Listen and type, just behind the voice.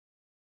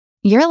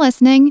You're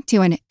listening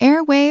to an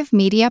Airwave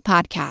Media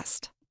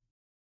Podcast.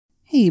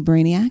 Hey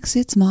Brainiacs,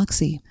 it's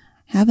Moxie.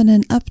 Having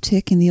an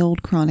uptick in the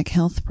old chronic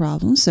health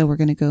problems, so we're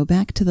going to go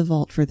back to the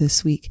vault for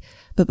this week.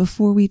 But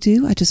before we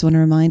do, I just want to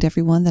remind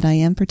everyone that I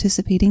am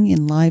participating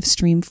in Live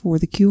Stream for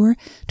the Cure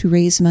to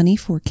raise money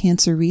for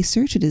cancer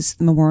research. It is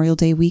Memorial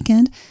Day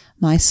weekend.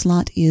 My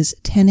slot is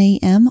 10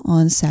 a.m.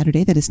 on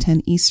Saturday, that is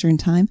 10 Eastern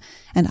Time,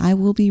 and I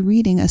will be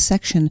reading a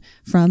section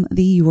from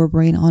the Your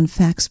Brain on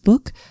Facts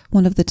book,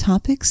 one of the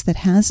topics that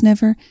has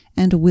never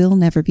and will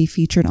never be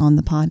featured on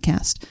the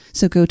podcast.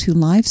 So go to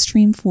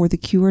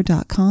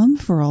livestreamforthecure.com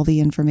for all the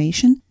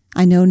information.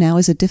 I know now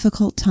is a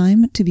difficult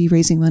time to be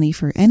raising money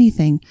for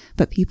anything,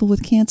 but people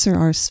with cancer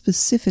are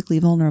specifically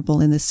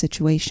vulnerable in this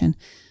situation.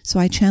 So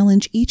I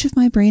challenge each of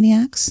my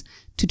Brainiacs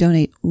to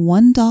donate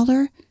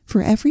 $1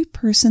 for every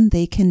person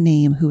they can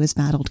name who has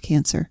battled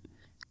cancer.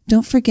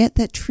 Don't forget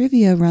that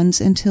trivia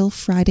runs until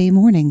Friday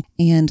morning,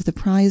 and the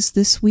prize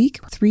this week,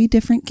 3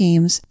 different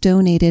games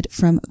donated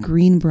from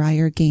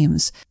Greenbrier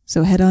Games.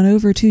 So head on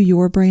over to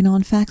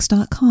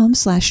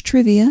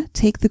yourbrainonfacts.com/trivia,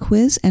 take the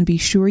quiz, and be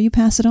sure you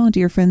pass it on to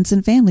your friends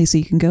and family so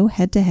you can go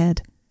head to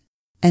head.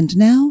 And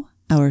now,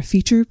 our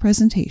feature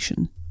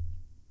presentation.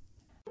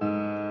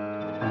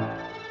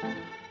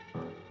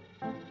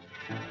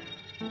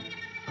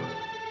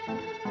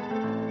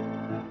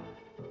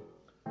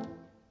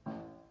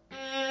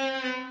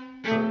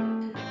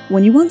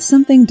 When you want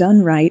something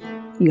done right,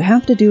 you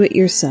have to do it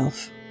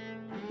yourself.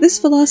 This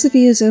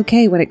philosophy is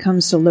okay when it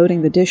comes to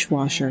loading the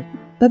dishwasher,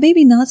 but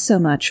maybe not so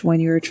much when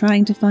you're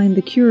trying to find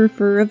the cure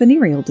for a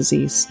venereal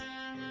disease.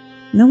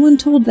 No one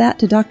told that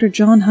to Dr.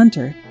 John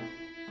Hunter.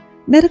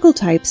 Medical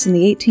types in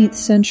the 18th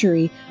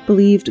century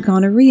believed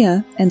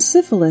gonorrhea and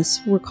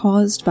syphilis were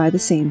caused by the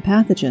same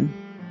pathogen.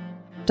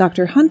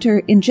 Dr. Hunter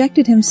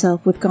injected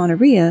himself with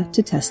gonorrhea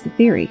to test the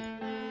theory.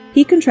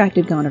 He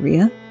contracted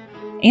gonorrhea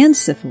and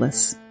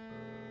syphilis,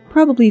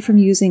 probably from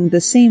using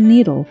the same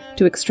needle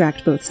to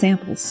extract both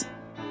samples.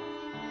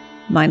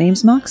 My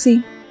name's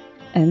Moxie,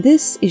 and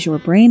this is your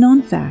Brain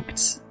on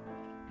Facts.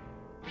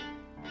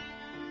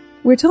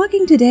 We're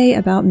talking today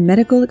about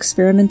medical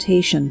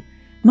experimentation,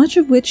 much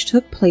of which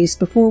took place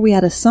before we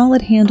had a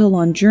solid handle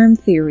on germ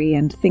theory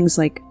and things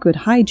like good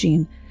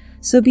hygiene,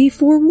 so be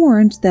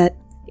forewarned that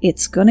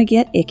it's gonna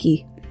get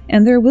icky,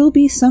 and there will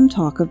be some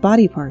talk of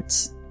body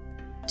parts.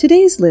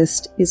 Today's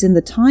list is in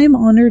the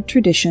time-honored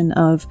tradition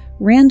of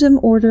random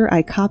order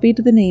I copied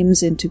the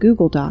names into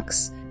Google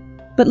Docs.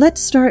 But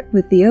let's start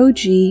with the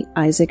OG,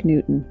 Isaac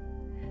Newton.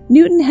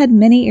 Newton had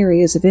many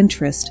areas of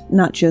interest,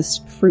 not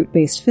just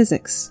fruit-based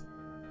physics.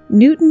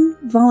 Newton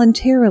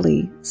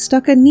voluntarily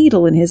stuck a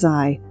needle in his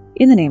eye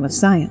in the name of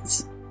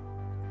science.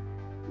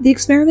 The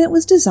experiment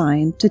was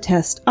designed to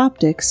test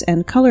optics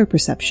and color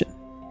perception.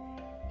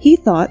 He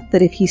thought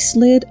that if he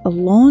slid a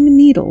long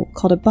needle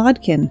called a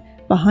bodkin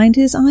behind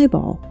his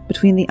eyeball,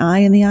 between the eye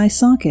and the eye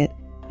socket,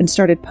 and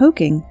started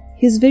poking,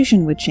 his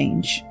vision would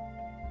change.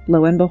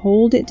 Lo and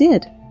behold, it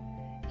did.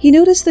 He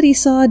noticed that he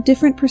saw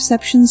different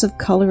perceptions of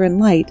color and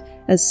light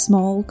as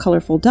small,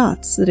 colorful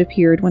dots that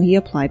appeared when he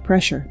applied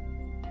pressure.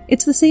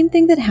 It's the same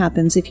thing that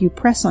happens if you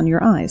press on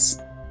your eyes.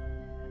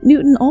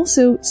 Newton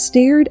also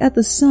stared at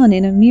the sun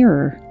in a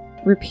mirror,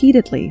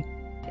 repeatedly,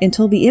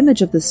 until the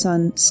image of the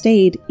sun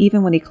stayed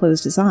even when he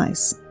closed his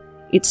eyes.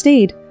 It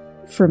stayed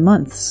for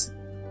months.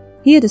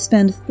 He had to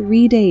spend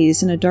 3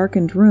 days in a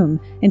darkened room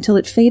until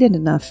it faded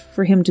enough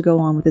for him to go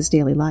on with his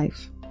daily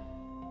life.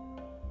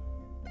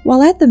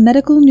 While at the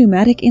Medical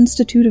Pneumatic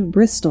Institute of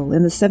Bristol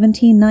in the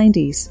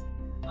 1790s,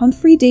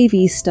 Humphrey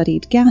Davy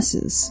studied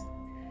gases.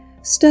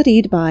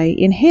 Studied by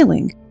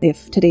inhaling,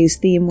 if today's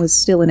theme was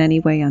still in any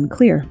way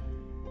unclear.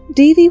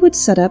 Davy would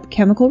set up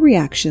chemical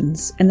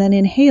reactions and then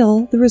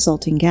inhale the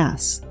resulting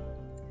gas.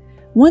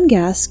 One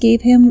gas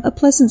gave him a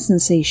pleasant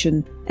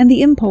sensation and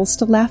the impulse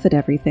to laugh at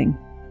everything.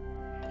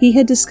 He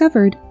had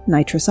discovered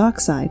nitrous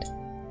oxide.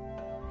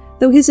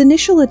 Though his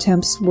initial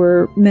attempts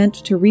were meant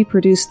to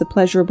reproduce the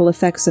pleasurable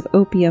effects of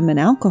opium and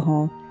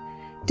alcohol,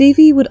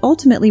 Davy would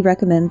ultimately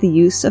recommend the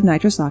use of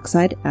nitrous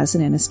oxide as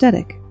an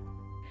anesthetic.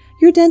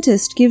 Your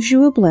dentist gives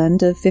you a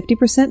blend of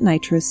 50%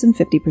 nitrous and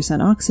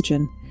 50%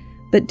 oxygen,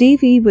 but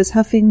Davy was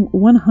huffing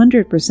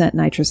 100%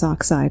 nitrous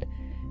oxide,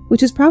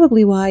 which is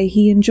probably why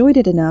he enjoyed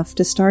it enough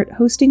to start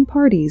hosting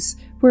parties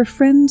where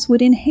friends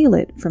would inhale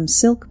it from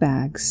silk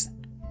bags.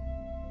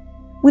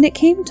 When it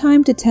came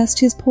time to test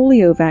his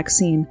polio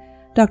vaccine,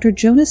 Dr.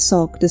 Jonas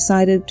Salk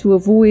decided to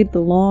avoid the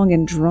long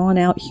and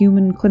drawn-out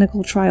human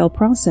clinical trial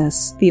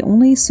process. The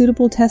only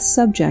suitable test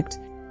subject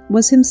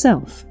was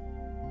himself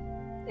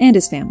and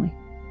his family.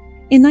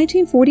 In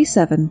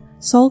 1947,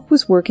 Salk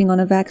was working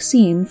on a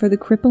vaccine for the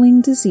crippling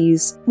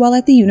disease while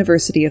at the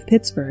University of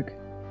Pittsburgh.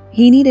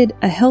 He needed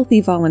a healthy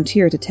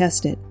volunteer to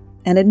test it,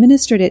 and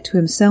administered it to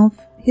himself,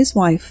 his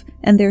wife,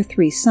 and their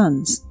 3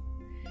 sons.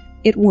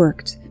 It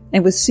worked,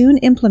 and was soon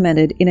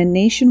implemented in a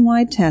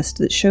nationwide test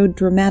that showed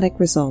dramatic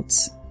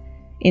results.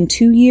 In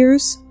 2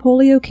 years,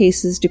 polio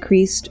cases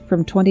decreased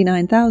from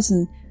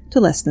 29,000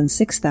 to less than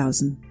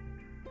 6,000.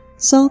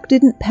 Salk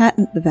didn't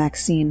patent the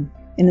vaccine.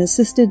 and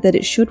insisted that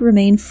it should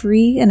remain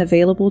free and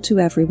available to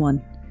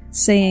everyone,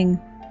 saying,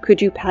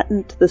 "Could you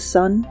patent the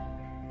sun?"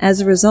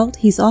 As a result,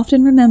 he's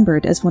often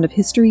remembered as one of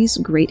history's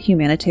great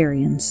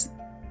humanitarians.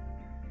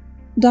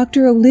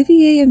 Dr.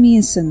 Olivier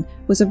Amiason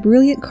was a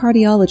brilliant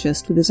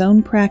cardiologist with his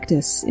own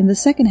practice in the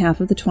second half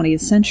of the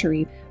 20th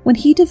century when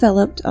he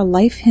developed a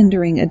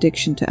life-hindering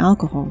addiction to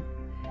alcohol.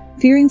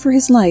 Fearing for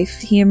his life,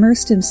 he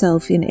immersed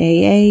himself in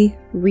AA,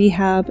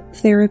 rehab,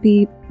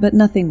 therapy, but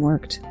nothing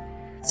worked.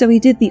 So he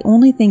did the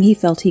only thing he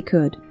felt he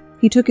could.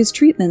 He took his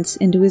treatments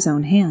into his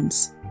own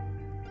hands.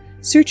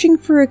 Searching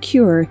for a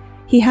cure,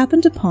 he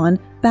happened upon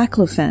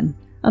baclofen,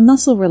 a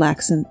muscle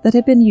relaxant that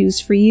had been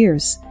used for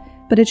years,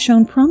 but had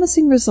shown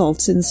promising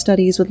results in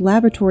studies with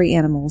laboratory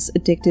animals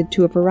addicted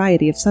to a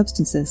variety of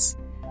substances.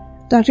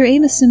 Dr.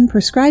 Amiason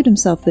prescribed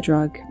himself the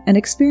drug and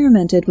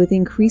experimented with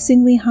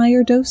increasingly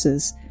higher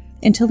doses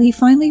until he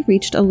finally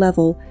reached a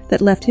level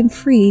that left him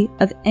free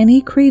of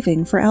any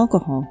craving for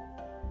alcohol.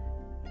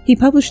 He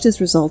published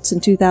his results in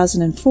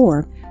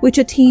 2004, which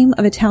a team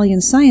of Italian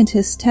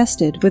scientists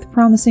tested with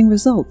promising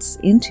results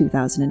in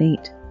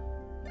 2008.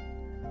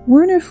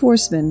 Werner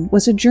Forsman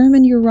was a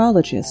German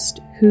urologist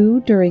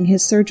who, during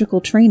his surgical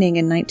training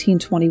in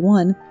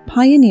 1921,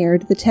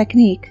 pioneered the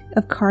technique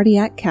of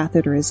cardiac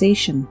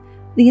catheterization,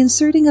 the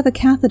inserting of a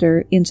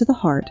catheter into the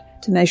heart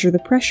to measure the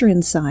pressure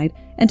inside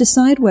and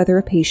decide whether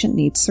a patient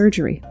needs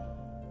surgery.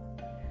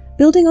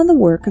 Building on the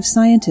work of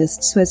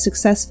scientists who had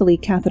successfully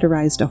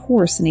catheterized a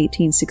horse in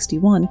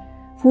 1861,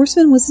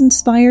 Forsman was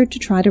inspired to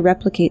try to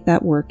replicate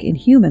that work in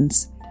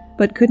humans,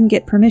 but couldn't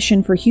get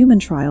permission for human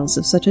trials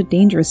of such a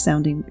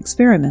dangerous-sounding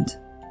experiment.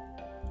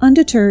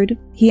 Undeterred,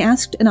 he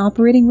asked an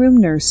operating room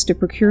nurse to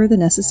procure the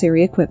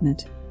necessary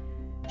equipment.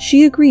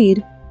 She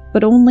agreed,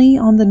 but only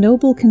on the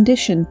noble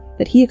condition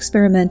that he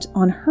experiment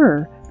on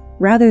her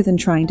rather than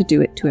trying to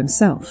do it to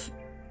himself.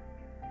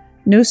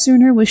 No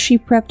sooner was she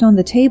prepped on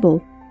the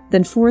table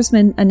than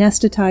Forsman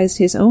anesthetized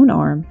his own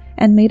arm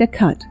and made a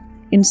cut,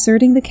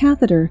 inserting the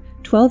catheter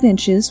 12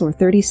 inches or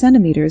 30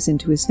 centimeters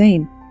into his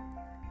vein.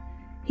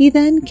 He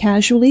then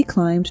casually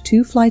climbed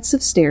 2 flights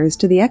of stairs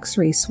to the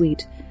X-ray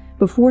suite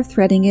before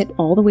threading it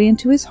all the way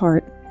into his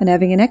heart and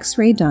having an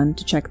X-ray done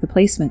to check the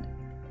placement.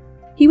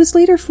 He was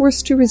later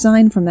forced to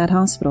resign from that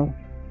hospital,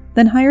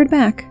 then hired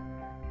back,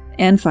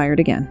 and fired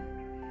again.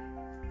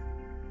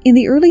 In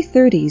the early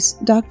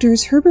 30s,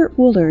 doctors Herbert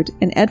Woolard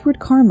and Edward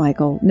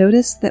Carmichael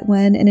noticed that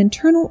when an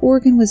internal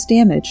organ was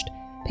damaged,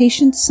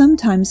 patients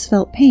sometimes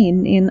felt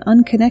pain in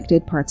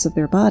unconnected parts of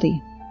their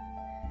body.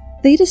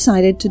 They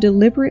decided to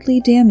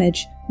deliberately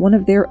damage one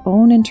of their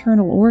own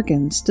internal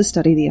organs to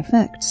study the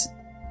effects.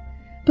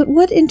 But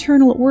what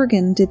internal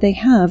organ did they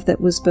have that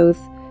was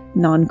both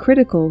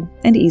non-critical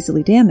and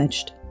easily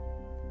damaged?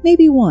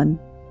 Maybe one,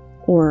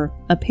 or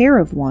a pair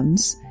of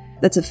ones,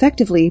 that's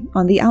effectively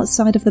on the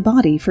outside of the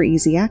body for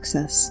easy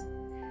access.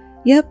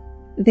 Yep,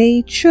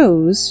 they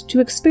chose to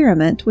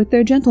experiment with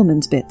their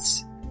gentleman's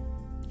bits,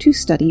 to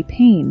study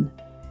pain.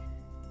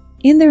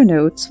 In their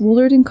notes,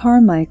 Woolard and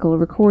Carmichael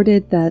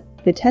recorded that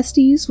the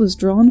testes was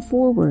drawn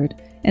forward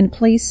and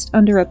placed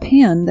under a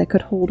pan that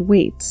could hold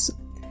weights,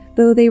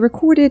 though they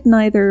recorded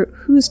neither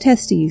whose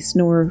testes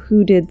nor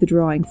who did the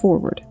drawing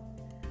forward.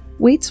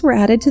 Weights were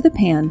added to the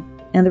pan,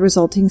 and the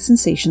resulting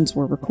sensations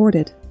were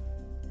recorded.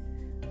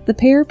 The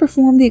pair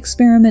performed the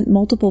experiment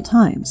multiple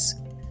times,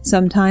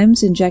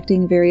 sometimes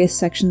injecting various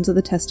sections of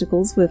the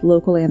testicles with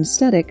local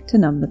anesthetic to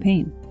numb the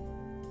pain.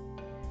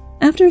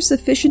 After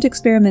sufficient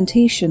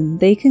experimentation,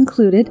 they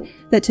concluded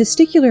that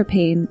testicular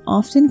pain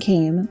often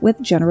came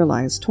with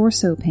generalized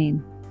torso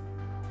pain.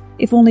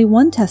 If only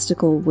one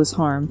testicle was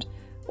harmed,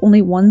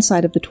 only one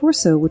side of the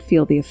torso would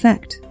feel the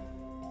effect.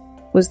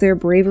 Was their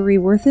bravery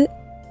worth it?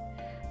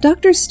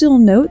 Doctors still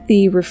note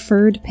the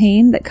referred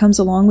pain that comes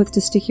along with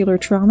testicular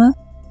trauma,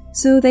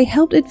 so they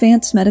helped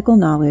advance medical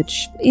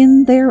knowledge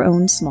in their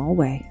own small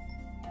way.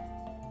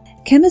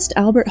 Chemist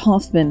Albert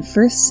Hofmann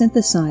first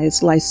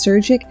synthesized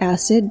lysergic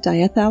acid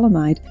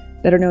diethylamide,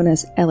 better known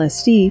as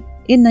LSD,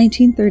 in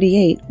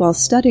 1938 while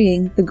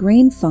studying the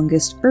grain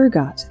fungus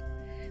ergot,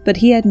 but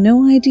he had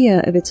no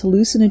idea of its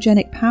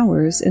hallucinogenic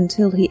powers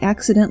until he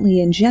accidentally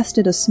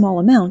ingested a small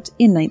amount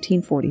in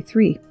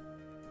 1943.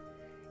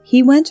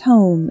 He went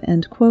home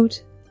and,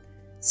 quote,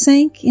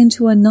 sank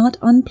into a not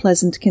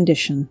unpleasant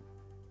condition.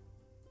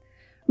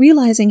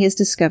 Realizing his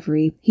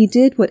discovery, he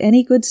did what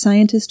any good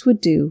scientist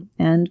would do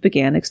and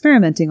began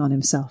experimenting on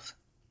himself.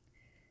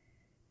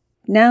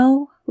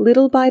 Now,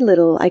 little by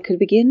little, I could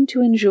begin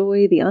to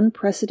enjoy the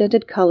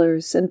unprecedented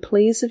colors and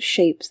plays of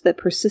shapes that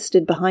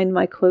persisted behind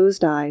my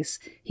closed eyes,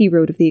 he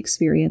wrote of the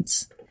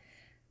experience.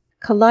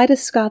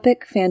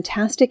 Kaleidoscopic,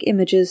 fantastic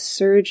images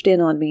surged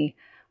in on me,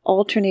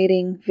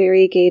 alternating,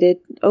 variegated,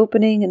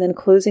 opening and then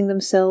closing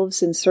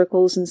themselves in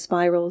circles and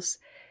spirals,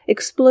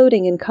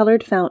 exploding in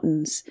colored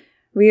fountains,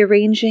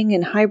 rearranging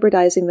and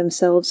hybridizing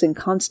themselves in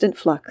constant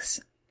flux.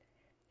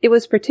 It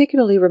was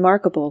particularly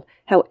remarkable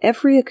how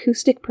every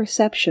acoustic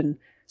perception,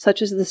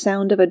 such as the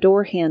sound of a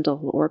door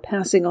handle or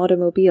passing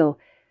automobile,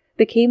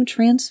 became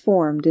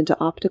transformed into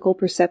optical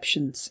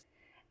perceptions.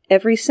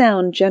 Every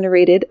sound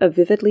generated a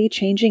vividly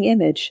changing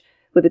image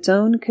with its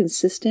own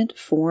consistent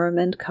form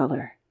and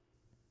color.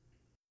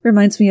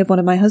 Reminds me of one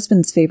of my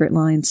husband's favorite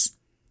lines.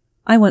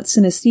 I want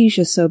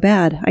synesthesia so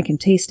bad I can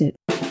taste it.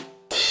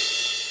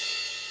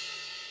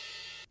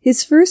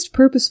 His first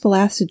purposeful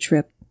acid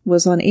trip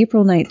was on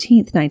April 19,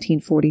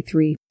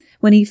 1943,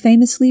 when he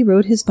famously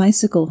rode his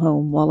bicycle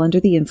home while under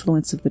the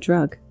influence of the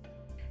drug.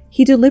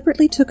 He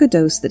deliberately took a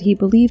dose that he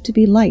believed to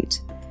be light,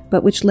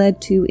 but which led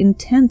to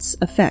intense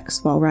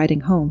effects while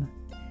riding home,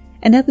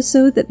 an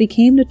episode that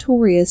became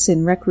notorious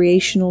in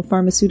recreational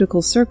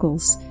pharmaceutical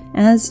circles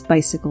as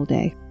Bicycle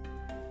Day.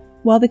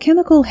 While the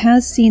chemical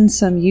has seen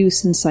some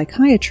use in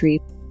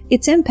psychiatry,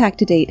 its impact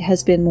to date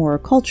has been more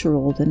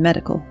cultural than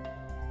medical.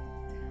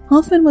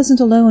 Hoffman wasn't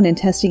alone in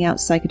testing out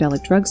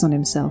psychedelic drugs on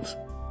himself.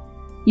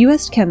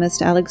 U.S.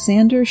 chemist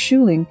Alexander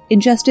Schuling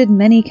ingested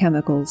many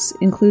chemicals,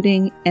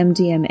 including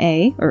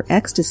MDMA, or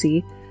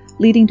ecstasy,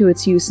 leading to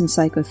its use in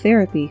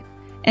psychotherapy,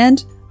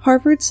 and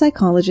Harvard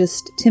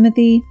psychologist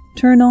Timothy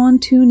turn-on,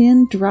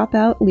 tune-in,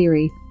 drop-out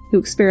Leary, who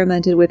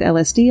experimented with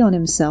LSD on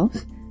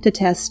himself to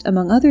test,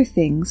 among other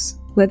things,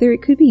 whether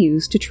it could be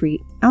used to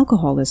treat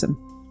alcoholism.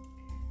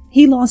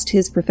 He lost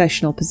his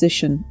professional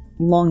position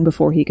long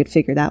before he could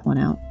figure that one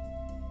out.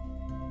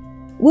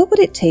 What would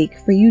it take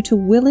for you to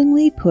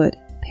willingly put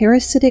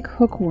parasitic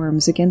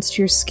hookworms against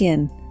your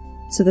skin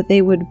so that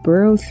they would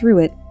burrow through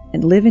it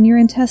and live in your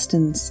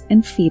intestines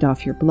and feed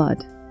off your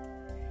blood?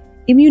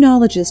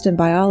 Immunologist and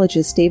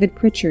biologist David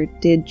Pritchard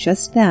did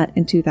just that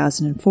in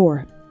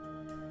 2004.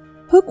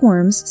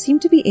 Hookworms seem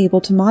to be able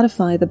to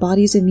modify the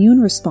body's immune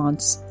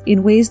response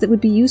in ways that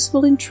would be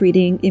useful in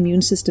treating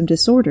immune system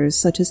disorders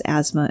such as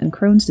asthma and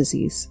Crohn's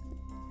disease.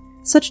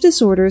 Such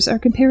disorders are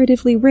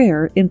comparatively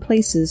rare in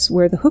places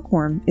where the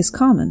hookworm is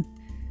common.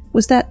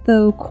 Was that,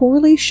 though,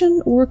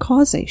 correlation or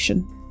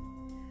causation?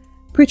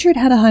 Pritchard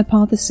had a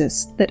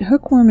hypothesis that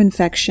hookworm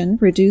infection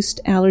reduced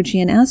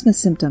allergy and asthma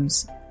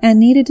symptoms and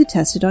needed to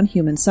test it on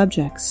human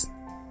subjects.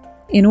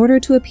 In order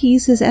to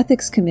appease his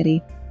ethics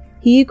committee,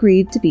 he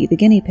agreed to be the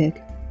guinea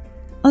pig.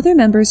 Other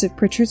members of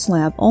Pritchard's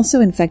lab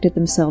also infected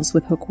themselves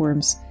with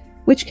hookworms,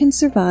 which can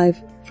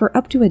survive for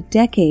up to a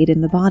decade in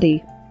the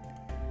body,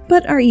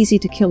 but are easy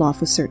to kill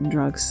off with certain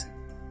drugs.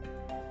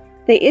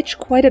 They itch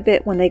quite a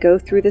bit when they go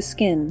through the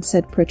skin,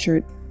 said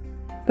Pritchard,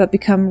 but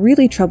become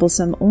really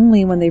troublesome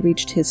only when they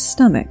reached his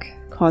stomach,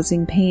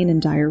 causing pain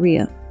and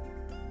diarrhea.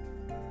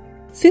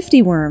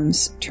 50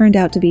 worms turned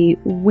out to be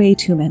way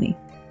too many.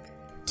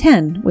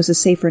 10 was a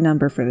safer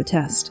number for the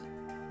test.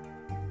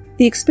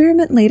 The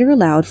experiment later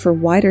allowed for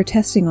wider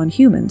testing on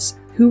humans,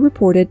 who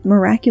reported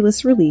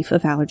miraculous relief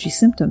of allergy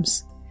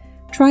symptoms.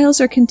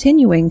 Trials are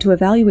continuing to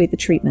evaluate the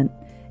treatment,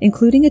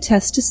 including a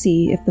test to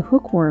see if the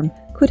hookworm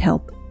could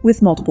help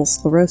with multiple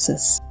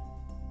sclerosis.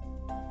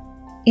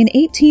 In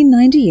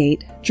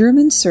 1898,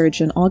 German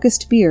surgeon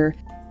August Beer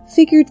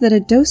figured that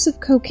a dose of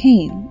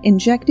cocaine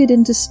injected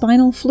into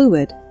spinal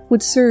fluid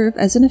would serve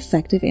as an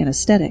effective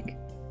anesthetic.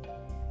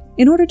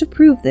 In order to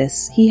prove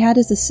this, he had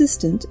his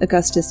assistant,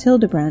 Augustus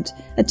Hildebrandt,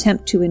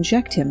 attempt to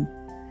inject him,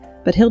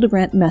 but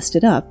Hildebrandt messed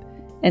it up,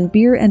 and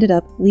Beer ended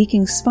up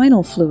leaking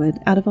spinal fluid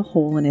out of a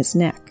hole in his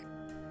neck.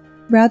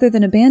 Rather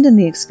than abandon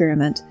the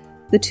experiment,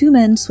 the two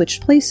men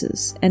switched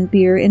places, and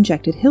Beer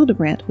injected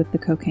Hildebrandt with the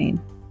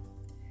cocaine.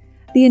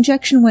 The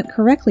injection went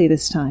correctly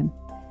this time.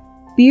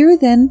 Beer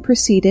then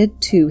proceeded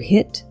to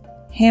hit,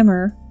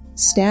 hammer,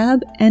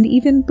 stab, and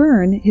even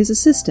burn his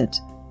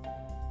assistant.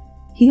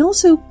 He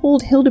also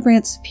pulled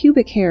Hildebrandt's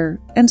pubic hair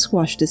and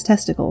squashed his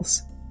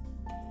testicles.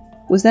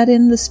 Was that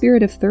in the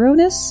spirit of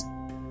thoroughness?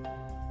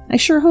 I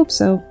sure hope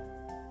so.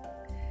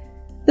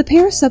 The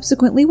pair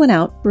subsequently went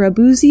out for a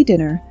boozy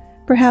dinner,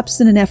 perhaps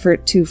in an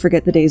effort to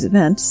forget the day's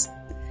events.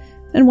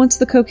 And once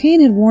the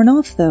cocaine had worn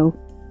off, though,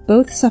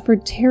 both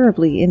suffered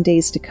terribly in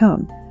days to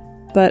come.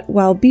 But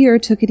while Beer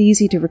took it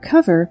easy to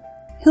recover,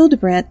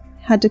 Hildebrandt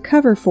had to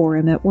cover for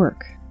him at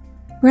work.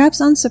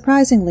 Perhaps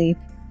unsurprisingly,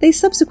 they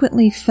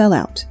subsequently fell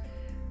out,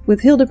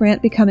 with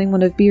Hildebrandt becoming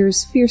one of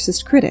Beer's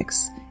fiercest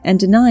critics and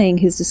denying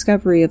his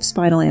discovery of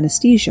spinal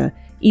anesthesia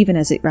even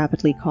as it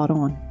rapidly caught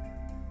on.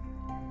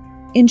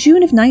 In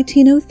June of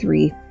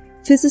 1903,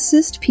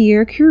 physicist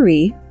Pierre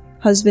Curie,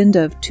 husband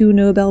of 2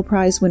 Nobel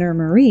Prize winner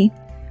Marie,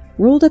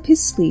 rolled up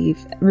his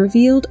sleeve and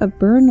revealed a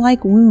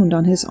burn-like wound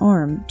on his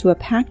arm to a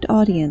packed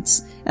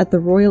audience at the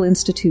Royal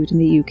Institute in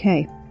the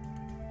UK.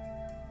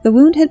 The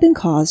wound had been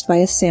caused by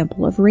a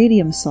sample of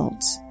radium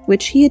salts,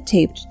 which he had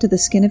taped to the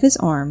skin of his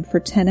arm for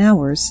 10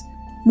 hours,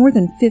 more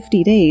than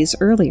 50 days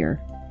earlier.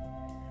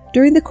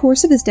 During the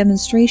course of his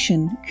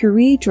demonstration,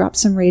 Curie dropped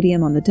some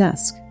radium on the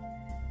desk.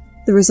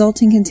 The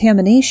resulting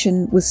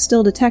contamination was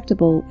still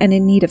detectable and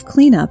in need of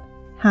cleanup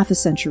half a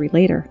century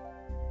later.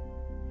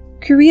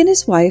 Curie and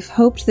his wife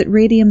hoped that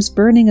radium's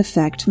burning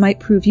effect might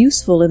prove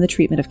useful in the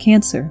treatment of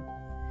cancer.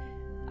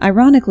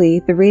 Ironically,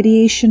 the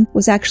radiation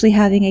was actually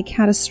having a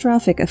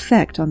catastrophic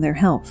effect on their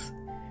health.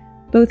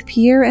 Both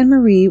Pierre and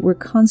Marie were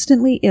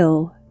constantly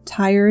ill,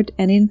 tired,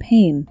 and in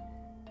pain,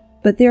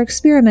 but their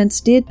experiments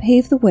did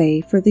pave the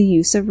way for the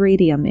use of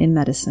radium in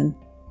medicine.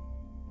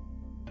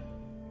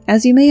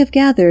 As you may have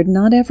gathered,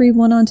 not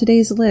everyone on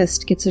today's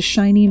list gets a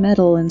shiny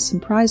medal and some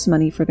prize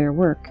money for their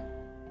work.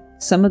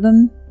 Some of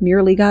them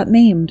merely got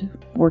maimed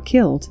or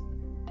killed.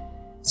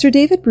 Sir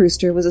David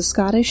Brewster was a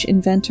Scottish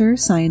inventor,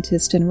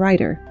 scientist, and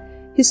writer.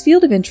 His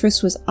field of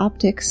interest was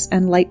optics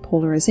and light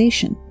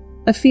polarization,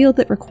 a field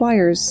that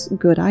requires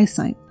good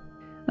eyesight.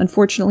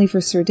 Unfortunately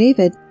for Sir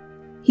David,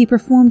 he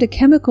performed a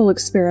chemical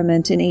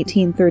experiment in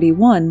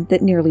 1831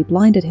 that nearly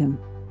blinded him.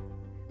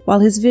 While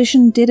his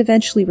vision did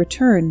eventually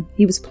return,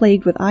 he was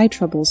plagued with eye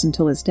troubles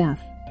until his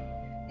death.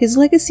 His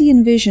legacy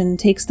in vision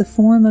takes the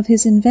form of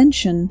his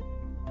invention,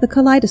 the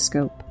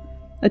kaleidoscope,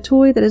 a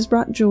toy that has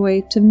brought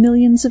joy to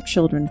millions of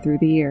children through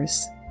the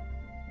years.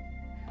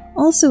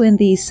 Also in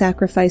the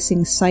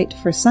Sacrificing Sight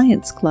for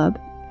Science Club,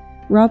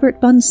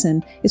 Robert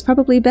Bunsen is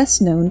probably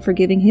best known for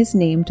giving his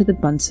name to the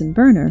Bunsen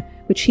burner,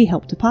 which he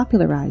helped to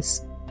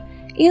popularize,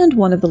 and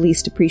one of the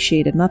least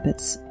appreciated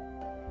Muppets.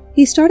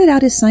 He started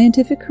out his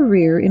scientific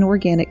career in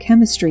organic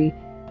chemistry,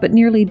 but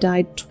nearly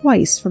died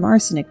twice from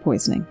arsenic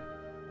poisoning.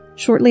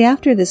 Shortly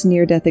after this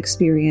near-death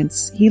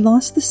experience, he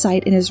lost the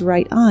sight in his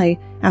right eye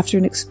after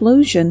an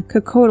explosion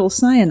cocodyl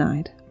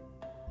cyanide.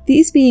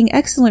 These being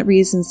excellent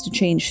reasons to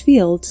change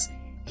fields,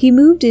 he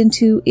moved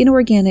into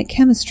inorganic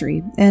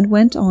chemistry and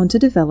went on to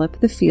develop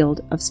the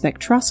field of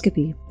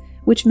spectroscopy,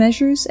 which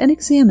measures and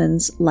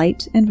examines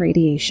light and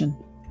radiation.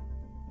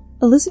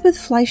 Elizabeth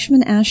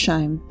Fleischmann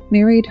Aschheim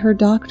married her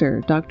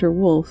doctor, Dr.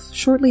 Wolf,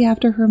 shortly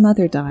after her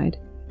mother died.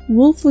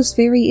 Wolf was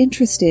very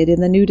interested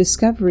in the new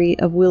discovery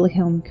of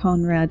Wilhelm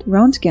Conrad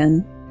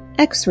Röntgen,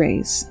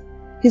 X-rays.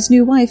 His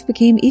new wife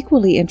became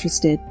equally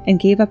interested and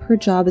gave up her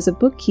job as a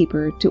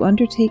bookkeeper to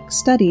undertake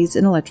studies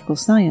in electrical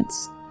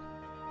science.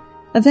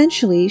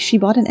 Eventually, she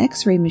bought an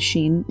X-ray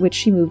machine, which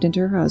she moved into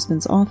her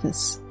husband's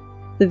office,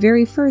 the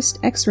very first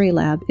X-ray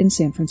lab in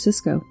San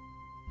Francisco.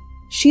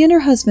 She and her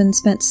husband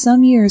spent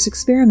some years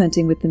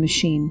experimenting with the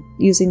machine,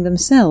 using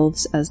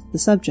themselves as the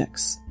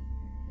subjects.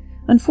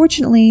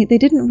 Unfortunately, they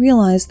didn't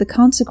realize the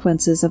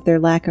consequences of their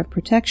lack of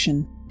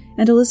protection,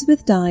 and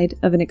Elizabeth died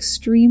of an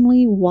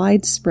extremely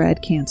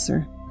widespread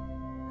cancer.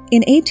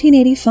 In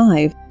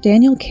 1885,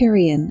 Daniel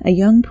Carrion, a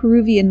young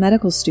Peruvian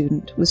medical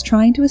student, was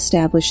trying to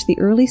establish the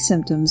early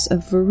symptoms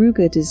of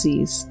verruga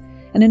disease,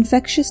 an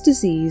infectious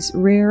disease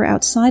rare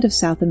outside of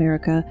South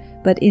America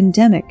but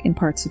endemic in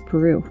parts of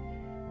Peru.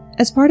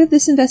 As part of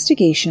this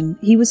investigation,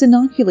 he was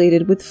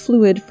inoculated with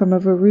fluid from a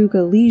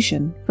verruga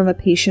lesion from a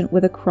patient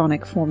with a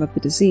chronic form of the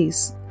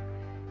disease.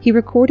 He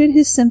recorded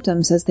his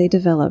symptoms as they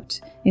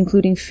developed,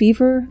 including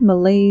fever,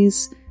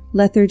 malaise,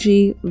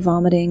 lethargy,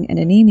 vomiting, and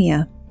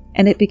anemia,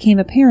 and it became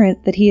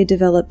apparent that he had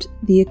developed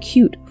the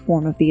acute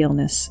form of the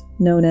illness,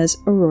 known as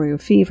arroyo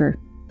fever.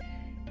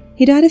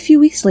 He died a few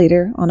weeks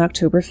later, on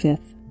October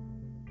 5th.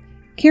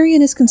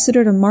 Carrion is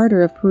considered a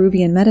martyr of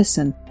Peruvian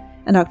medicine,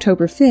 and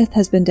October 5th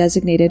has been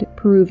designated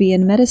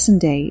Peruvian Medicine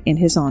Day in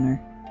his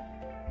honor.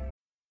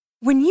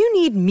 When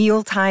you need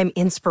mealtime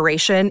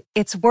inspiration,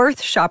 it's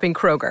worth shopping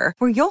Kroger,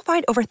 where you'll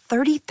find over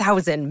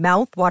 30,000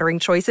 mouth-watering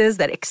choices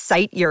that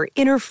excite your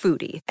inner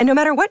foodie. And no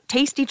matter what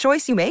tasty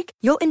choice you make,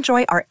 you'll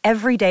enjoy our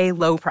everyday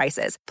low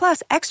prices,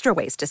 plus extra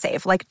ways to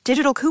save, like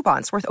digital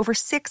coupons worth over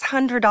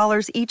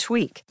 $600 each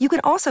week. You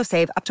can also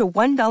save up to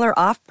 $1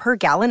 off per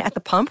gallon at the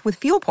pump with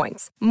fuel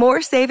points.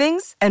 More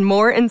savings and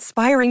more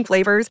inspiring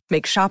flavors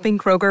make shopping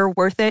Kroger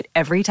worth it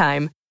every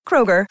time.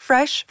 Kroger,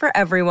 fresh for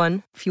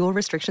everyone. Fuel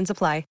restrictions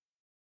apply.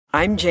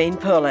 I'm Jane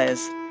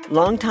Perlez,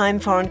 longtime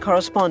foreign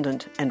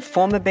correspondent and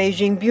former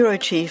Beijing bureau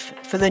chief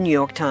for the New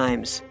York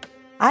Times.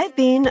 I've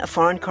been a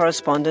foreign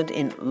correspondent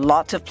in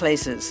lots of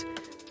places: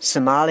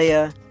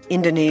 Somalia,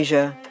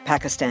 Indonesia,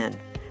 Pakistan,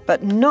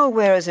 but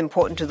nowhere as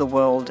important to the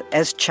world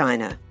as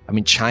China. I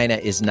mean, China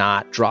is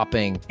not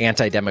dropping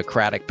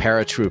anti-democratic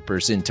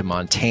paratroopers into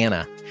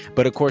Montana.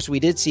 But of course, we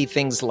did see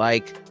things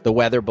like the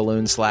weather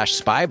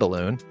balloon/spy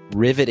balloon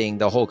riveting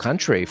the whole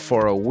country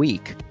for a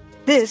week.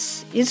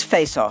 This is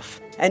Face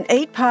Off, an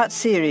 8-part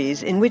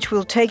series in which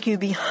we'll take you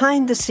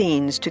behind the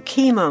scenes to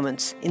key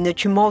moments in the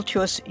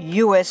tumultuous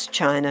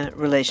U.S.-China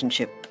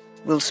relationship.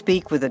 We'll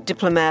speak with a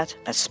diplomat,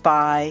 a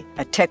spy,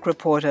 a tech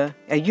reporter,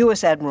 a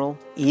U.S. admiral,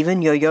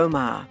 even Yo-Yo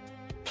Ma.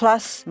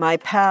 Plus, my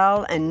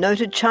pal and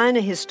noted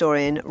China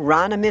historian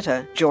Rana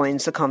Mitter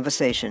joins the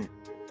conversation.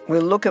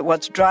 We'll look at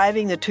what's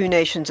driving the two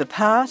nations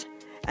apart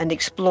and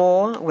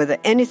explore whether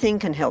anything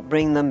can help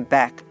bring them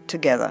back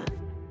together.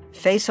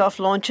 Face Off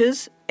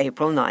launches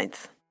April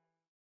 9th.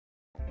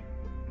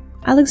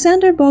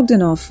 Alexander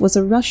Bogdanov was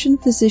a Russian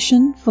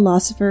physician,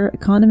 philosopher,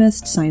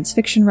 economist, science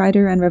fiction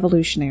writer, and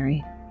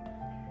revolutionary.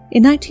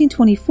 In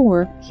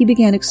 1924, he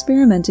began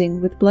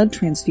experimenting with blood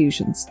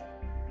transfusions,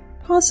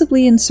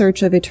 possibly in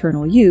search of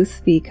eternal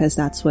youth, because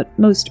that's what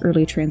most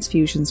early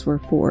transfusions were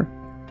for.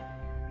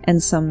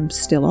 And some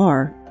still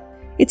are.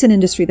 It's an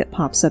industry that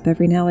pops up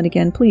every now and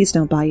again. Please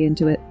don't buy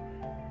into it.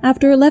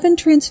 After 11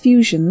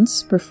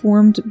 transfusions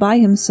performed by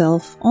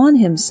himself on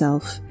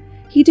himself,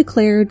 he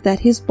declared that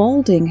his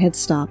balding had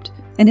stopped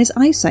and his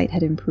eyesight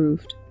had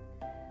improved.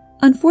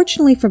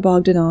 Unfortunately for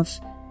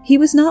Bogdanov, he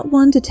was not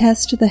one to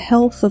test the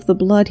health of the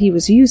blood he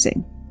was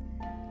using.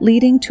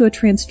 leading to a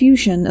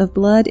transfusion of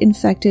blood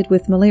infected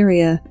with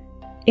malaria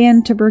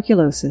and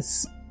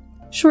tuberculosis,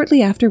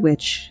 shortly after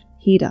which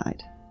he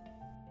died.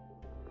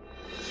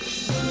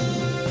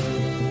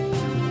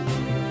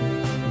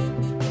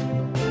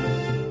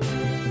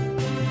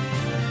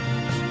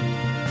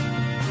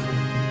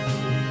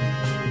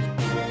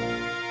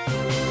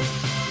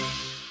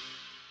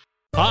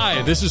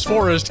 Hi, this is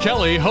Forrest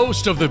Kelly,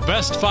 host of the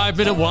Best 5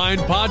 Minute Wine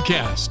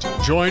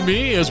podcast. Join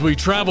me as we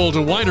travel to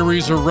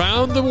wineries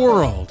around the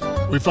world.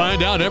 We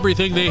find out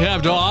everything they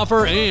have to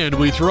offer, and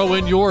we throw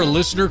in your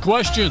listener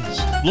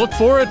questions. Look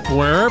for it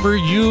wherever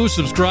you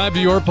subscribe to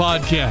your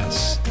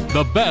podcasts.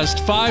 The Best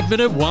 5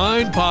 Minute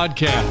Wine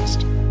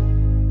podcast.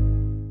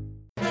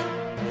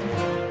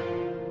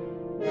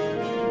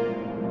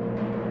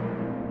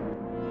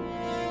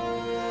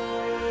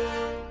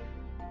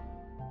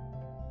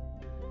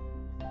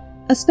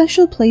 A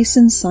special place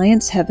in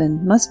science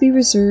heaven must be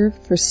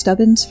reserved for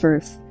Stubbins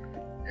Firth,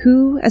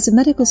 who, as a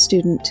medical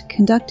student,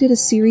 conducted a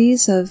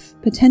series of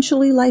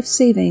potentially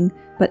life-saving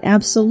but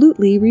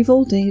absolutely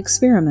revolting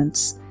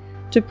experiments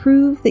to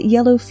prove that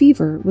yellow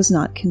fever was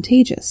not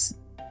contagious.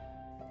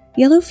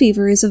 Yellow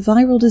fever is a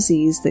viral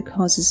disease that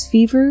causes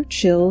fever,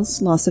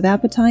 chills, loss of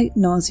appetite,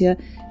 nausea,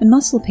 and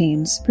muscle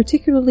pains,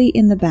 particularly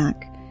in the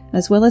back,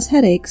 as well as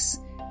headaches,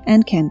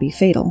 and can be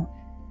fatal.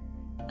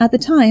 At the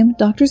time,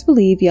 doctors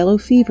believed yellow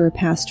fever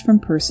passed from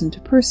person to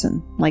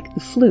person, like the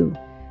flu,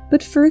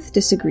 but Firth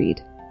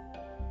disagreed.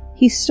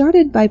 He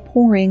started by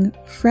pouring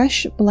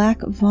fresh black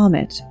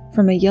vomit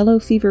from a yellow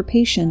fever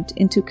patient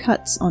into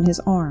cuts on his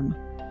arm.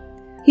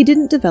 He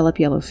didn't develop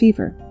yellow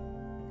fever.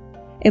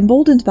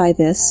 Emboldened by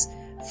this,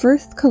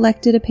 Firth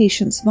collected a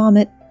patient's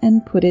vomit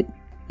and put it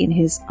in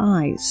his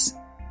eyes.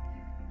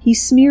 He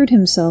smeared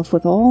himself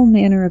with all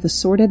manner of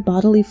assorted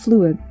bodily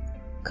fluid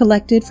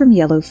collected from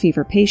yellow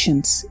fever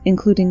patients,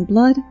 including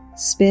blood,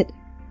 spit,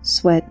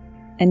 sweat,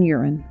 and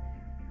urine.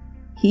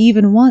 He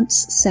even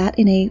once sat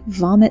in a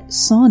vomit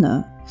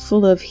sauna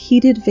full of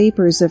heated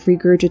vapors of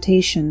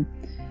regurgitation,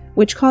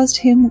 which caused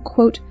him,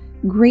 quote,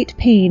 great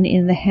pain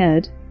in the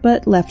head,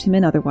 but left him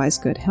in otherwise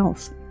good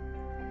health.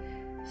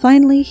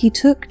 Finally, he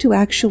took to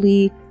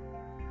actually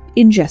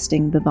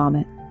ingesting the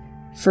vomit,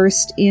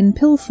 first in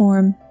pill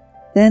form,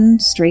 then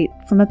straight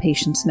from a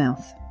patient's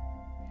mouth.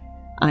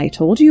 I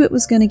told you it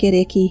was going to get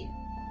icky.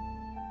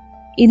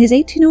 In his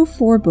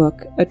 1804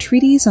 book, A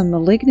Treatise on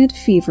Malignant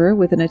Fever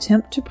with an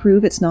Attempt to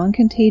Prove Its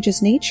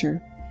Non-Contagious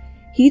Nature,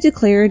 he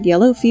declared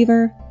yellow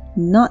fever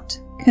not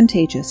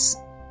contagious.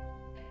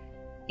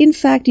 In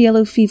fact,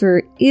 yellow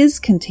fever is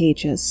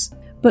contagious,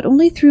 but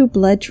only through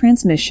blood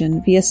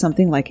transmission via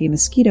something like a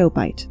mosquito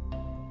bite.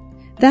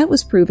 That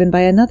was proven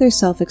by another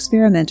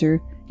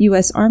self-experimenter,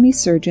 U.S. Army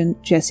surgeon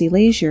Jesse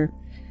Lazier,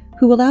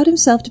 who allowed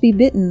himself to be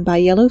bitten by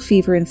yellow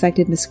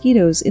fever-infected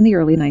mosquitoes in the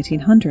early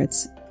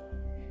 1900s.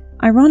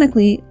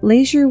 Ironically,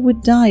 Lazier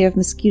would die of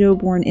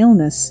mosquito-borne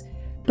illness,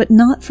 but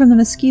not from the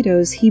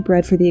mosquitoes he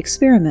bred for the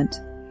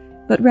experiment,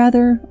 but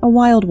rather a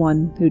wild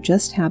one who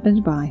just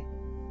happened by.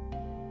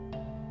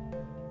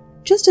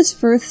 Just as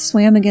Firth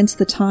swam against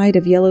the tide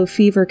of yellow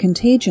fever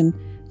contagion,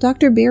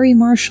 Dr. Barry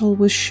Marshall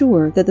was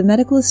sure that the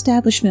medical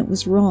establishment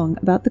was wrong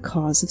about the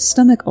cause of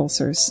stomach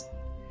ulcers.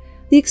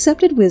 The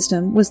accepted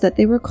wisdom was that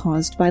they were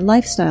caused by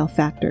lifestyle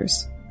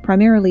factors,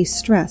 primarily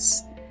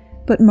stress,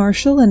 but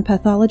Marshall and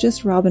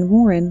pathologist Robin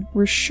Warren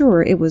were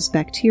sure it was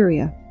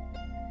bacteria.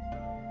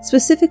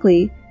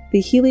 Specifically,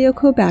 the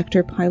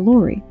Helicobacter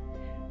pylori.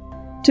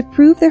 To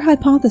prove their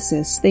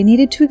hypothesis, they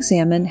needed to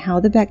examine how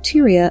the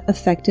bacteria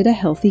affected a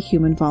healthy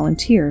human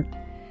volunteer,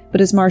 but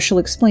as Marshall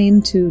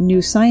explained to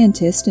New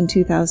Scientist in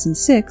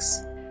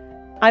 2006,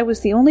 I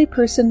was the only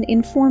person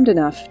informed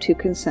enough to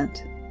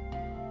consent.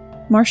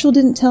 Marshall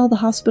didn't tell the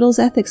hospital's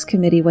ethics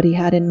committee what he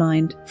had in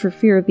mind for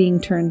fear of being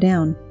turned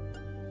down.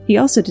 He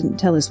also didn't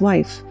tell his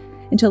wife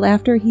until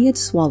after he had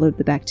swallowed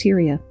the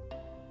bacteria.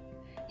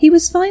 He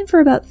was fine for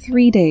about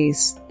 3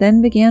 days,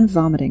 then began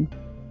vomiting.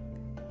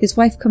 His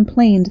wife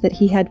complained that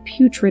he had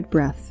putrid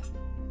breath.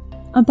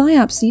 A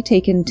biopsy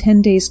taken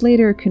 10 days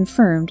later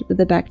confirmed that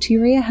the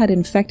bacteria had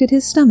infected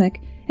his stomach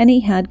and he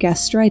had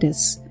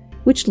gastritis,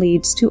 which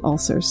leads to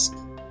ulcers.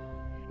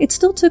 It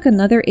still took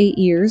another 8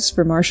 years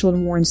for Marshall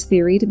and Warren's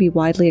theory to be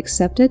widely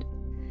accepted,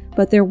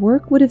 but their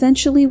work would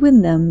eventually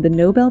win them the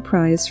Nobel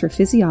Prize for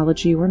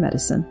Physiology or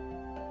Medicine.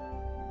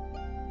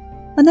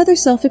 Another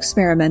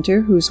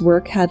self-experimenter whose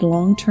work had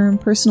long-term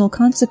personal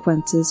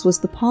consequences was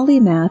the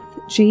polymath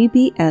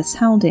J.B.S.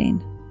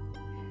 Haldane.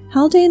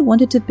 Haldane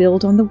wanted to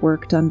build on the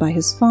work done by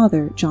his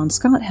father, John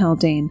Scott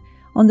Haldane,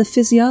 on the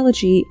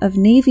physiology of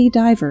Navy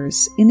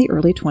divers in the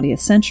early 20th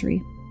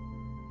century.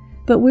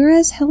 But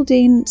whereas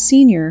Haldane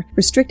Sr.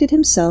 restricted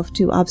himself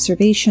to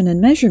observation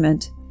and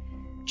measurement,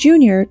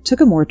 Jr.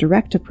 took a more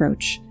direct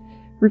approach,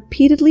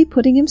 repeatedly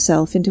putting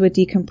himself into a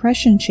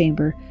decompression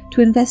chamber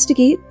to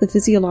investigate the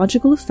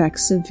physiological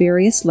effects of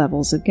various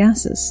levels of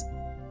gases.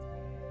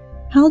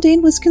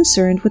 Haldane was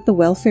concerned with the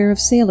welfare of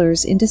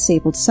sailors in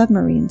disabled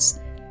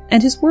submarines,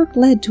 and his work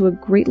led to a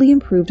greatly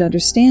improved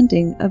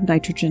understanding of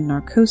nitrogen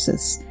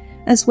narcosis,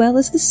 as well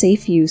as the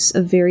safe use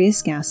of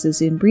various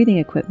gases in breathing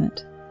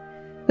equipment.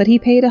 But he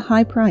paid a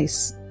high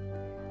price.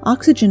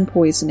 Oxygen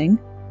poisoning,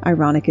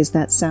 ironic as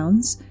that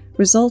sounds,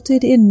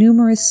 resulted in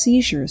numerous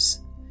seizures,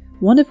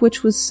 one of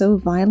which was so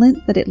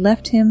violent that it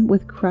left him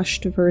with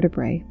crushed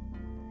vertebrae.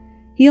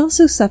 He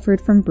also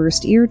suffered from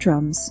burst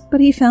eardrums,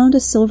 but he found a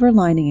silver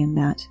lining in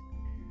that.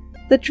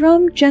 "The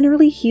drum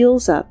generally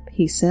heals up,"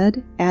 he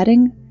said,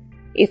 adding,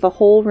 "If a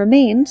hole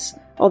remains,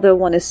 although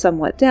one is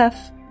somewhat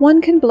deaf,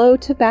 one can blow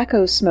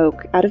tobacco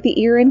smoke out of the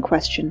ear in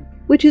question,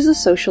 which is a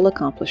social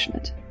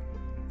accomplishment."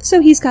 So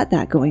he's got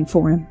that going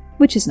for him,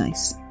 which is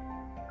nice.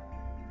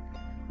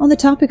 On the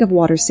topic of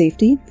water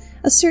safety,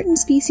 a certain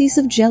species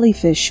of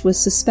jellyfish was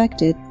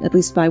suspected, at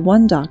least by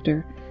one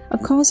doctor,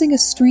 of causing a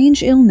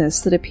strange illness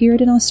that appeared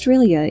in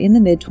Australia in the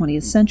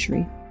mid-20th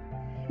century.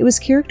 It was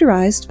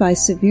characterized by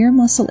severe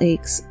muscle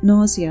aches,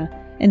 nausea,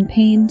 and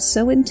pain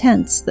so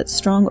intense that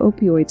strong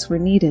opioids were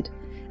needed,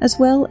 as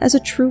well as a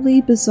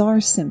truly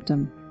bizarre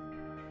symptom.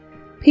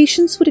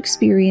 Patients would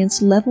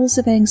experience levels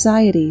of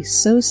anxiety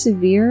so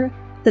severe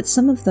that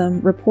some of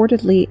them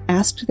reportedly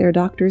asked their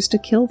doctors to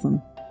kill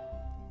them.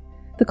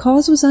 The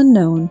cause was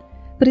unknown,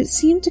 but it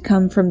seemed to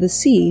come from the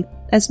sea,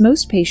 as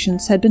most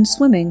patients had been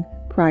swimming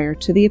prior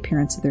to the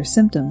appearance of their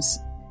symptoms.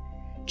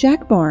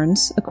 Jack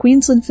Barnes, a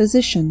Queensland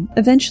physician,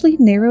 eventually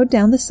narrowed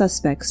down the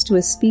suspects to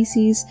a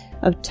species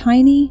of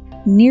tiny,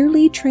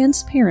 nearly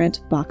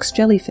transparent box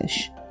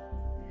jellyfish.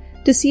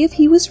 To see if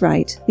he was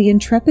right, the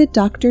intrepid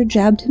doctor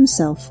jabbed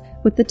himself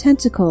with the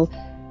tentacle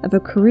of a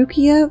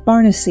Carukia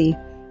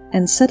barnacei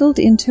and settled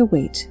in to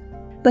wait.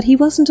 But he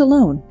wasn't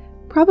alone.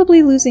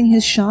 Probably losing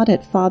his shot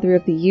at Father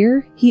of the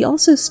Year, he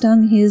also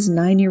stung his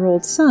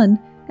 9-year-old son,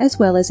 as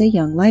well as a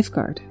young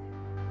lifeguard.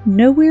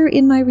 Nowhere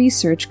in my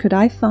research could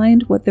I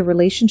find what the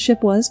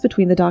relationship was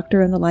between the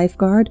doctor and the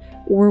lifeguard,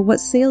 or what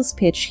sales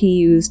pitch he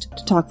used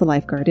to talk the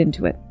lifeguard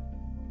into it.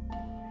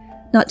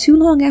 Not too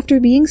long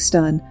after being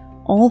stung,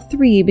 all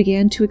three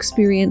began to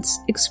experience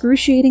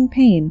excruciating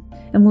pain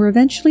and were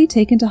eventually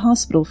taken to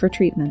hospital for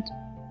treatment.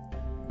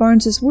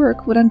 Barnes's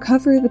work would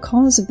uncover the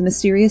cause of the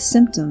mysterious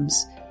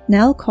symptoms,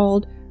 now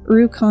called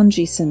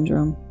Irukandji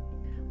syndrome.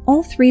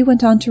 All three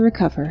went on to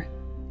recover.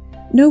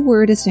 No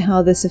word as to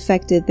how this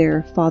affected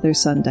their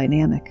father-son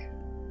dynamic.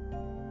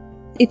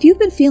 If you've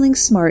been feeling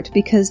smart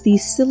because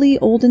these silly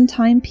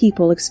olden-time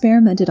people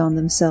experimented on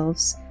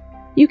themselves,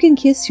 you can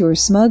kiss your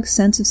smug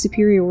sense of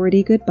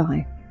superiority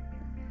goodbye.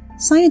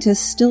 Scientists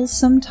still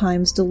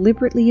sometimes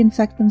deliberately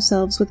infect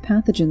themselves with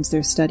pathogens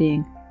they're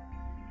studying.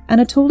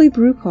 Anatoly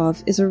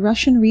Brukov is a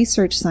Russian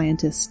research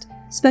scientist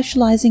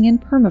specializing in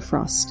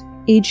permafrost,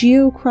 a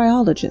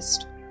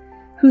geocryologist,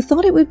 who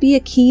thought it would be a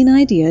keen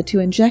idea to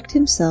inject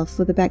himself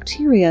with a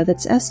bacteria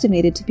that's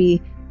estimated to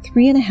be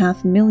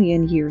 3.5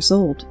 million years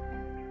old.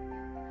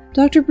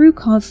 Dr.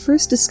 Brukov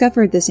first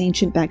discovered this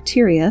ancient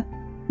bacteria,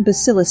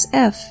 Bacillus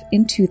F,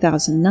 in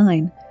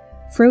 2009,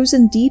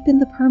 frozen deep in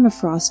the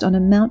permafrost on a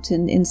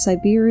mountain in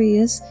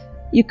Siberia's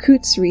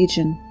Yakutsk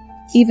region.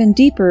 Even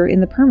deeper in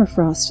the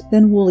permafrost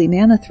than woolly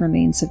mammoth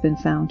remains have been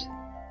found.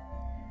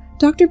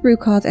 Dr.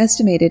 Brukov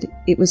estimated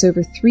it was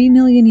over 3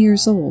 million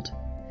years old,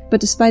 but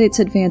despite its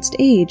advanced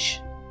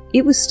age,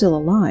 it was still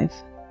alive.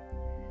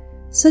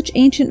 Such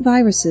ancient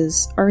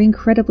viruses are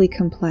incredibly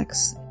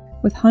complex,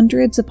 with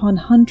hundreds upon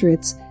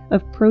hundreds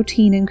of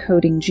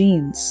protein-encoding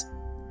genes.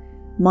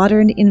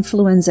 Modern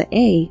influenza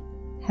A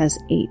has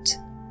 8.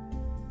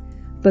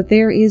 But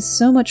there is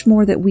so much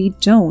more that we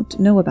don't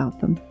know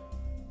about them.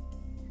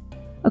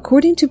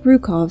 According to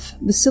Brukov,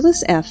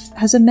 Bacillus F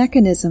has a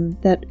mechanism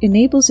that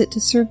enables it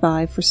to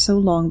survive for so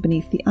long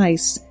beneath the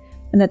ice,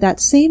 and that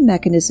same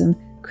mechanism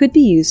could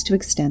be used to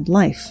extend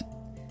life.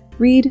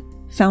 Read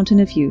Fountain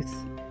of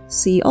Youth.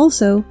 See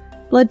also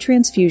blood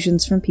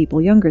transfusions from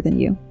people younger than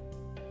you.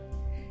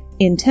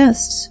 In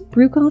tests,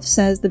 Brukov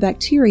says the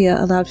bacteria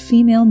allowed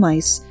female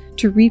mice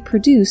to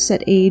reproduce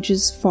at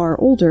ages far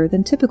older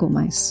than typical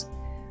mice.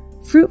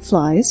 Fruit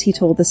flies, he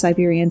told the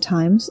Siberian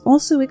Times,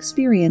 also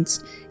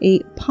experienced a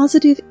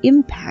positive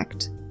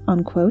impact,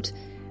 unquote,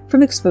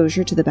 from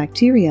exposure to the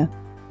bacteria.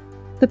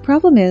 The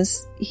problem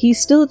is, he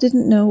still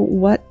didn't know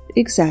what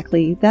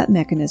exactly that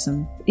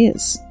mechanism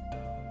is.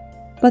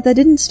 But that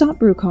didn't stop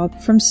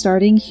Brukov from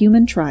starting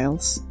human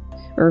trial.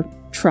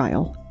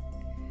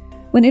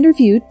 When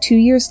interviewed 2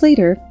 years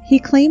later, he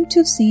claimed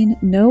to have seen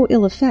no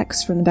ill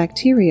effects from the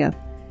bacteria.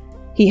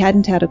 He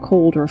hadn't had a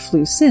cold or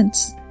flu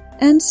since,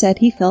 and said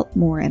he felt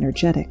more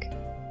energetic.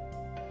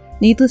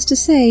 Needless to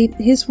say,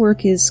 his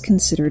work is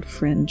considered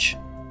fringe.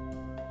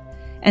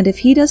 And if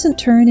he doesn't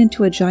turn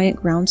into a giant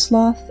ground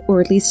sloth,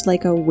 or at least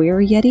like a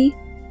were-yeti,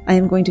 I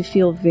am going to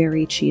feel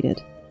very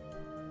cheated.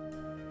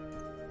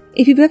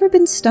 If you've ever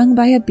been stung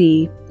by a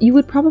bee, you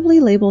would probably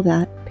label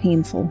that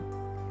painful.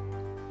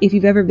 If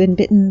you've ever been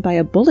bitten by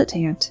a bullet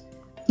ant,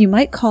 you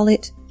might call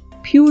it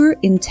pure,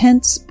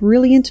 intense,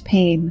 brilliant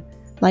pain,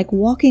 like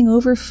walking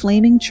over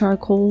flaming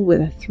charcoal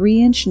with a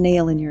 3-inch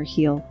nail in your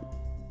heel.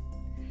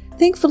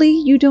 Thankfully,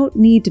 you don't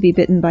need to be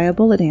bitten by a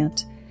bullet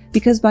ant,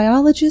 because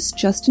biologist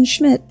Justin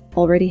Schmidt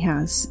already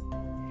has.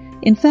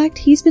 In fact,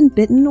 he's been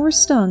bitten or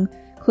stung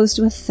close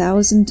to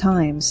 1,000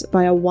 times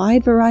by a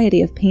wide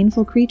variety of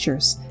painful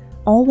creatures,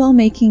 all while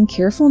making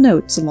careful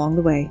notes along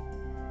the way.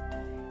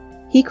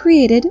 He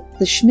created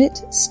the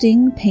Schmidt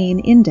Sting Pain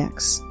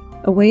Index,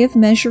 a way of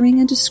measuring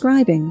and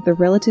describing the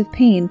relative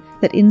pain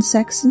that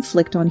insects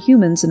inflict on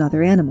humans and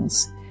other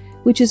animals,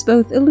 which is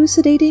both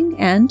elucidating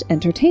and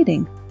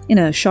entertaining, in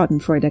a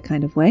schadenfreude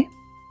kind of way.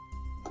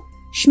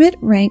 Schmidt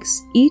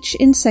ranks each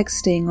insect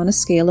sting on a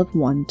scale of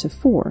 1 to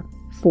 4,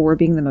 4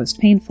 being the most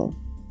painful.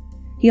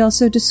 He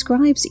also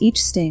describes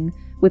each sting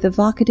with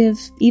evocative,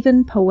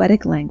 even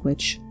poetic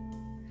language.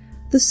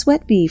 The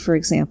sweat bee, for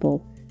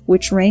example,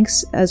 which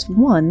ranks as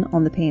 1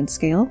 on the pain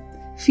scale,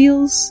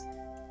 feels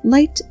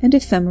light and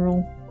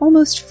ephemeral,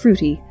 almost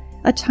fruity.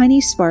 A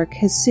tiny spark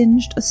has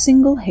singed a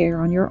single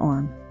hair on your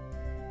arm.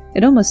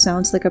 It almost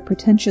sounds like a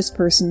pretentious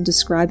person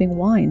describing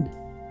wine.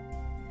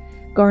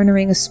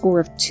 Garnering a score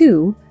of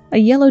 2, a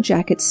yellow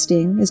jacket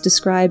sting is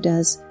described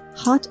as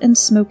hot and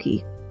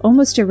smoky,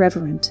 almost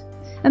irreverent.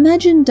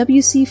 Imagine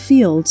W.C.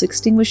 Fields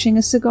extinguishing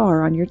a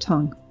cigar on your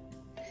tongue.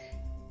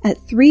 At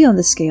 3 on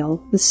the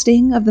scale, the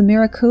sting of the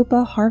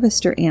Maricopa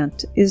harvester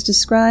ant is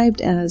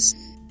described as,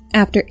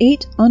 after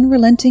 8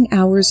 unrelenting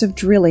hours of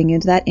drilling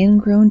into that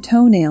ingrown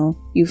toenail,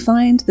 you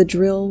find the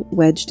drill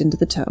wedged into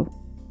the toe.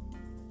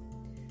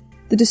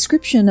 The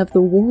description of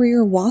the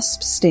warrior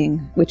wasp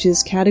sting, which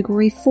is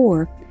category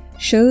 4,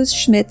 shows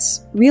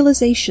Schmidt's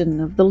realization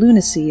of the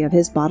lunacy of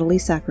his bodily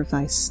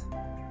sacrifice.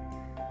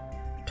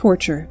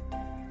 Torture.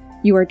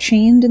 You are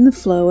chained in the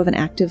flow of an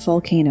active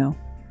volcano.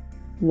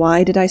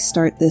 Why did I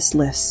start this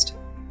list?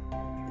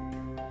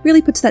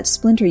 Really puts that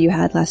splinter you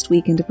had last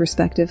week into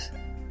perspective.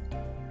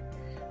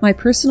 My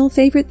personal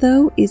favorite,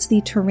 though, is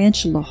the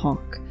tarantula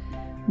hawk,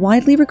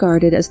 widely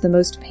regarded as the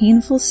most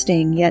painful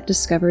sting yet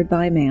discovered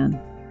by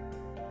man.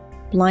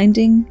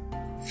 Blinding,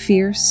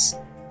 fierce,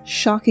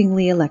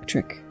 shockingly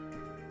electric.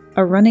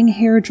 A running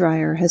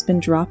hairdryer has been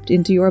dropped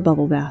into your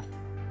bubble bath.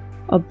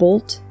 A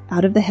bolt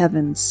out of the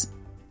heavens.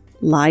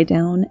 Lie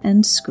down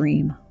and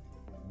scream.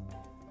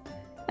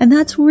 And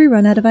that's where we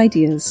run out of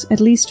ideas, at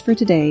least for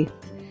today.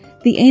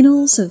 The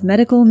annals of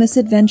medical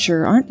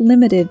misadventure aren't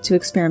limited to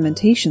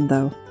experimentation,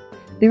 though.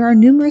 There are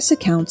numerous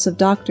accounts of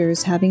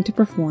doctors having to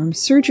perform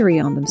surgery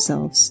on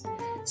themselves,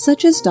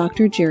 such as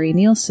Dr. Jerry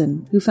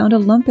Nielsen, who found a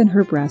lump in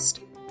her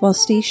breast while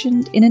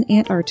stationed in an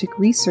Antarctic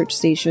research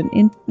station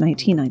in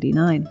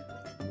 1999.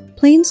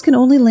 Planes can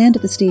only land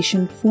at the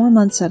station 4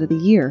 months out of the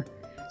year,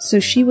 so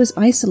she was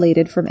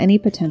isolated from any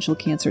potential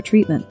cancer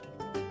treatment.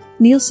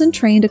 Nielsen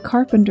trained a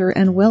carpenter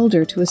and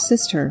welder to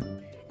assist her,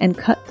 and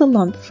cut the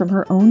lump from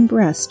her own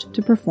breast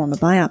to perform a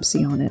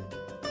biopsy on it.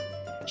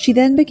 She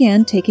then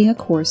began taking a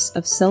course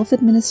of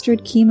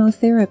self-administered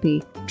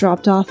chemotherapy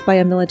dropped off by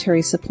a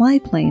military supply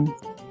plane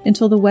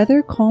until the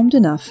weather calmed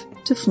enough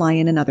to fly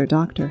in another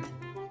doctor.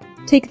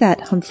 Take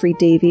that, Humphrey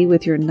Davy,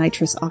 with your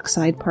nitrous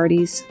oxide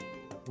parties.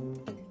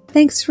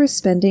 Thanks for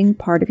spending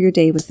part of your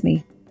day with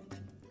me.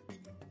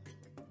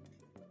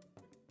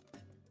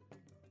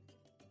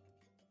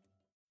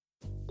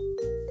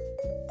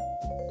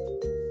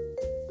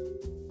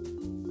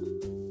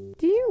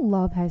 Do you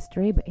love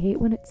history but hate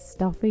when it's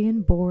stuffy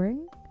and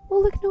boring?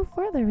 Well, look no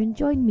further and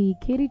join me,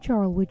 Katie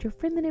Charlwood, your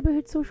friendly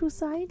neighbourhood social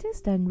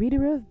scientist and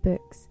reader of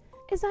books,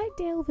 as I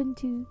delve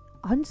into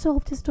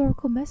unsolved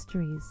historical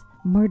mysteries,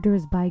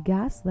 murders by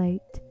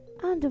gaslight,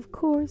 and of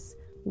course,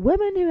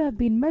 women who have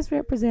been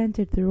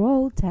misrepresented through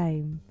all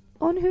time.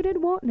 On Who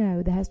Did What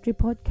Now, the history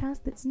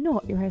podcast that's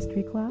not your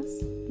history class.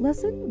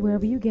 Listen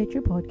wherever you get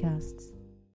your podcasts.